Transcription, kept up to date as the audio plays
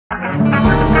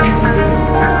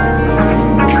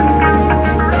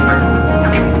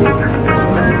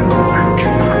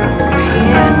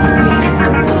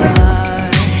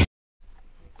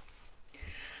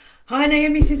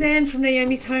Naomi Suzanne from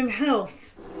Naomi's Home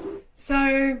Health. So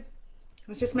I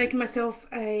was just making myself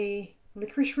a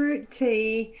licorice root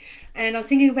tea, and I was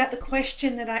thinking about the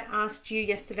question that I asked you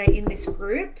yesterday in this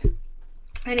group,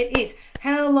 and it is,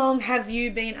 how long have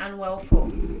you been unwell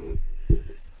for?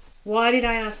 Why did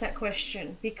I ask that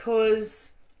question?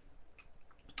 Because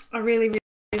I really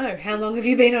know, how long have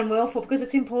you been unwell for? Because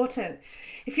it's important.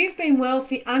 If you've been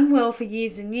unwell for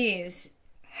years and years,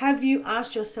 have you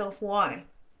asked yourself why?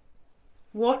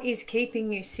 What is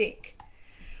keeping you sick?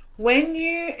 When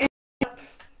you end up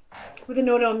with an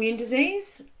autoimmune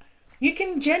disease, you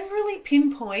can generally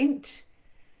pinpoint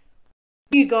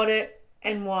you got it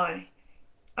and why.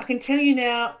 I can tell you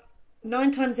now,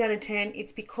 9 times out of 10,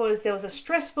 it's because there was a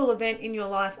stressful event in your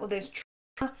life, or there's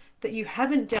trauma that you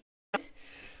haven't dealt with,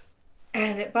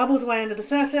 and it bubbles away under the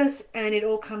surface and it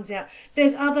all comes out.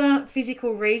 There's other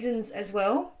physical reasons as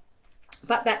well,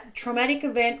 but that traumatic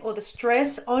event or the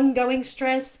stress, ongoing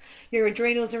stress, your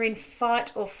adrenals are in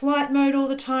fight or flight mode all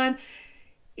the time,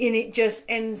 and it just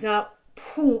ends up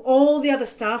all the other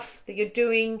stuff that you're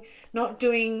doing, not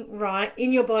doing right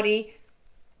in your body,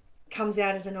 comes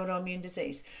out as an autoimmune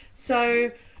disease.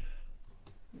 So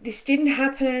this didn't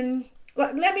happen.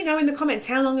 Let me know in the comments,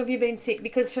 how long have you been sick?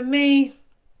 Because for me,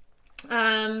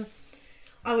 I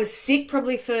was sick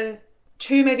probably for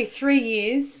 2, maybe 3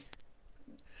 years.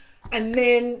 And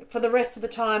then for the rest of the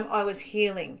time, I was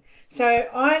healing. So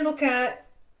I look at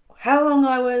how long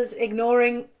I was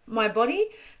ignoring my body,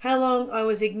 how long I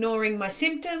was ignoring my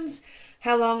symptoms,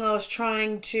 how long I was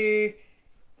trying to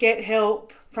get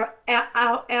help from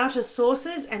outer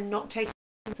sources and not take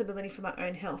responsibility for my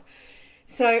own health.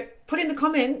 So put in the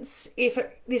comments if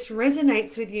this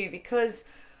resonates with you, because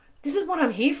this is what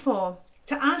I'm here for,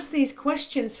 to ask these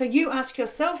questions. So you ask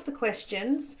yourself the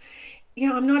questions. You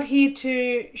know, I'm not here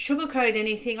to sugarcoat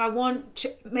anything. I want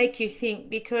to make you think,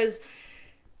 because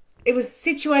it was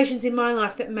situations in my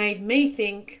life that made me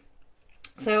think.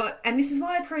 So, and this is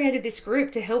why I created this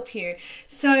group, to help you.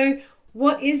 So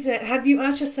what is it? Have you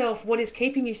asked yourself what is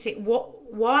keeping you sick?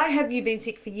 Why have you been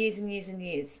sick for years and years and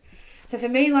years? So for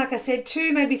me, like I said,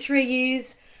 2, maybe 3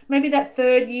 years, maybe that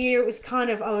 3rd year, it was kind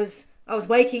of, I was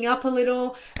waking up a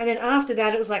little, and then after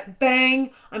that it was like,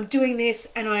 bang, I'm doing this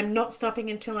and I'm not stopping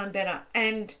until I'm better.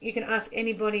 And you can ask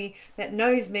anybody that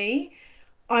knows me,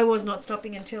 I was not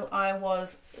stopping until I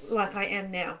was like I am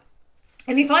now.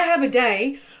 And if I have a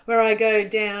day where I go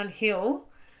downhill,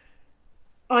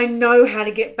 I know how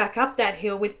to get back up that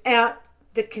hill without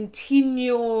the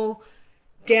continual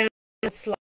down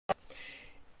slide.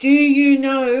 Do you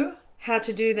know how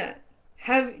to do that?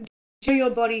 Do you know your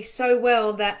body so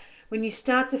well that when you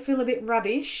start to feel a bit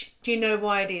rubbish, do you know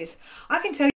why it is? I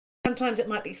can tell you, sometimes it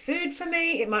might be food for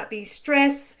me, it might be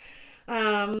stress,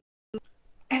 and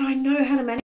I know how to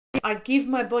manage it. I give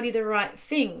my body the right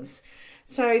things.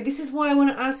 So this is why I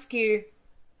want to ask you,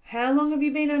 how long have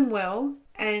you been unwell,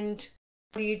 and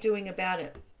what are you doing about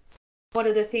it? What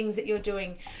are the things that you're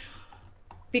doing?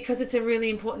 Because it's a really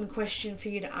important question for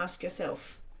you to ask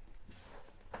yourself.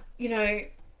 You know,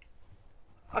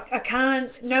 I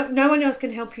can't, no one else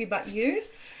can help you but you.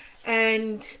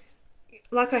 And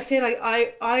like I said,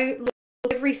 I look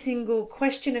at every single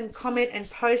question and comment and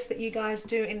post that you guys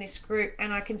do in this group,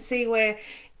 and I can see where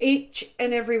each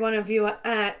and every one of you are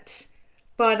at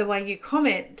by the way you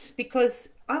comment, because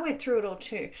I went through it all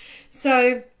too.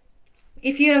 So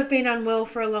if you have been unwell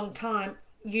for a long time,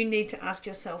 you need to ask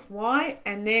yourself why,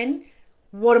 and then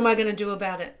what am I going to do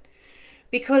about it?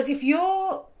 Because if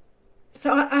you're,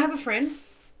 so I have a friend,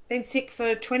 been sick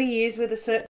for 20 years with a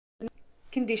certain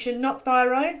condition, not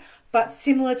thyroid, but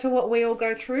similar to what we all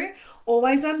go through,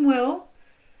 always unwell,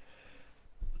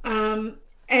 and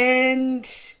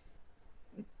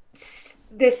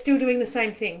they're still doing the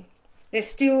same thing. They're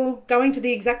still going to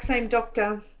the exact same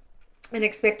doctor and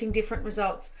expecting different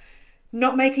results.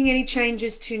 Not making any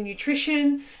changes to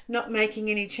nutrition, not making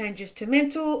any changes to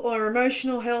mental or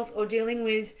emotional health, or dealing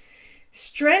with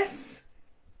stress,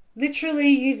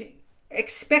 literally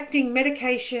expecting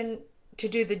medication to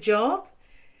do the job,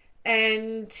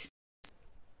 and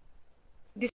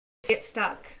this gets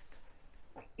stuck.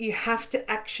 You have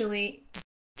to actually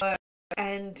work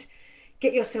and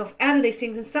get yourself out of these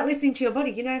things and start listening to your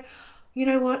body. You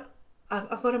know what?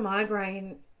 I've got a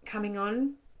migraine coming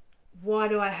on. Why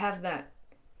do I have that?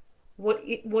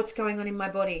 What's going on in my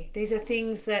body? These are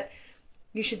things that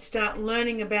you should start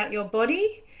learning about your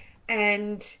body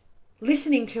and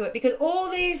listening to it, because all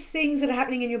these things that are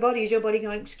happening in your body is your body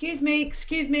going, excuse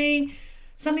me,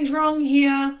 something's wrong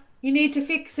here, you need to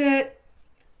fix it.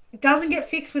 It doesn't get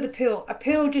fixed with a pill. A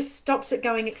pill just stops it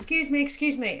going, excuse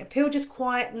me. A pill just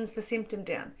quietens the symptom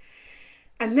down.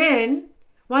 And then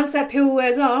once that pill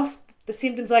wears off, the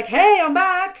symptom's like, hey, I'm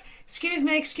back. Excuse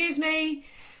me, excuse me.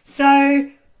 So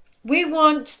we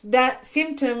want that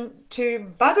symptom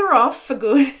to bugger off for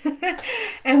good.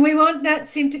 And we want that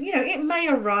symptom, it may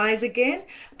arise again,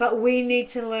 but we need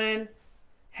to learn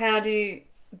how to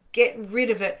get rid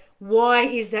of it. Why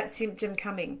is that symptom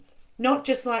coming? Not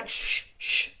just like, shh,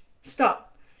 shh,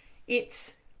 stop.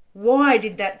 It's why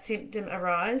did that symptom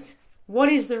arise?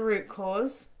 What is the root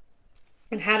cause?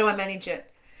 And how do I manage it?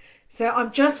 So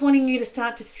I'm just wanting you to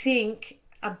start to think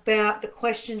about the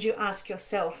questions you ask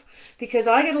yourself, because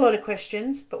I get a lot of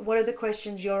questions, but what are the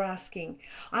questions you're asking?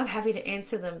 I'm happy to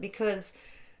answer them, because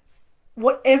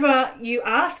whatever you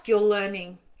ask, you're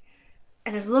learning.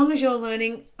 And as long as you're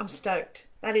learning, I'm stoked.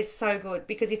 That is so good,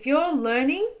 because if you're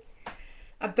learning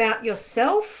about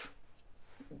yourself,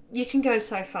 you can go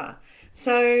so far.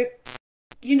 So,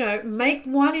 make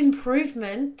one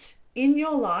improvement in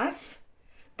your life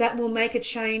that will make a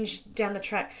change down the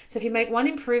track. So if you make one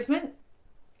improvement,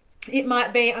 it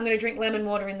might be, I'm going to drink lemon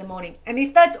water in the morning. And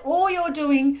if that's all you're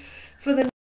doing for the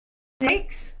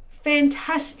weeks,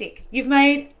 fantastic. You've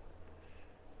made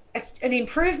an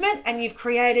improvement and you've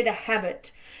created a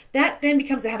habit. That then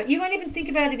becomes a habit. You won't even think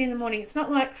about it in the morning. It's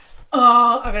not like,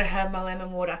 oh, I'm going to have my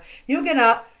lemon water. You'll get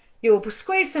up, you'll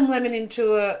squeeze some lemon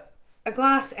into a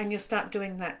glass, and you'll start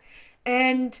doing that.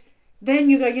 And then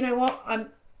you go, you know what,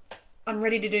 I'm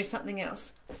ready to do something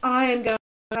else. I am going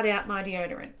to cut out my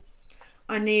deodorant.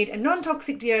 I need a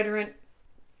non-toxic deodorant,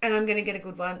 and I'm going to get a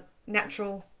good one,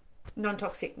 natural,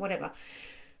 non-toxic, whatever.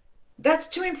 That's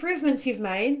 2 improvements you've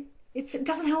made. It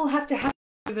doesn't all have to happen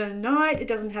overnight. It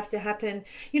doesn't have to happen,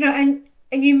 and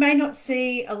you may not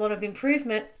see a lot of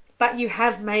improvement, but you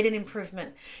have made an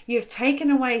improvement. You've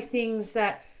taken away things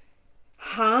that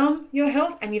harm your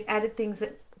health, and you've added things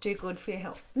that do good for your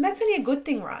health. And that's only a good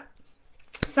thing, right?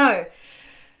 So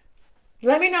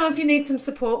let me know if you need some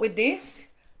support with this,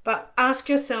 but ask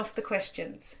yourself the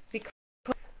questions, because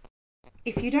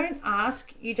if you don't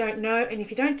ask, you don't know. And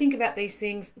if you don't think about these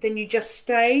things, then you just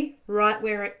stay right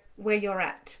where you're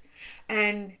at.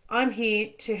 And I'm here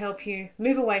to help you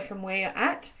move away from where you're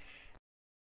at,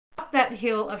 up that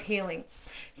hill of healing.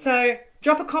 So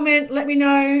drop a comment. Let me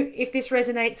know if this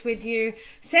resonates with you.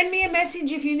 Send me a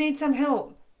message if you need some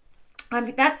help.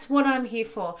 That's what I'm here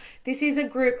for. This is a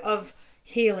group of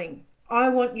healing. I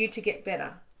want you to get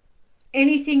better.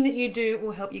 Anything that you do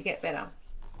will help you get better.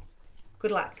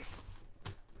 Good luck.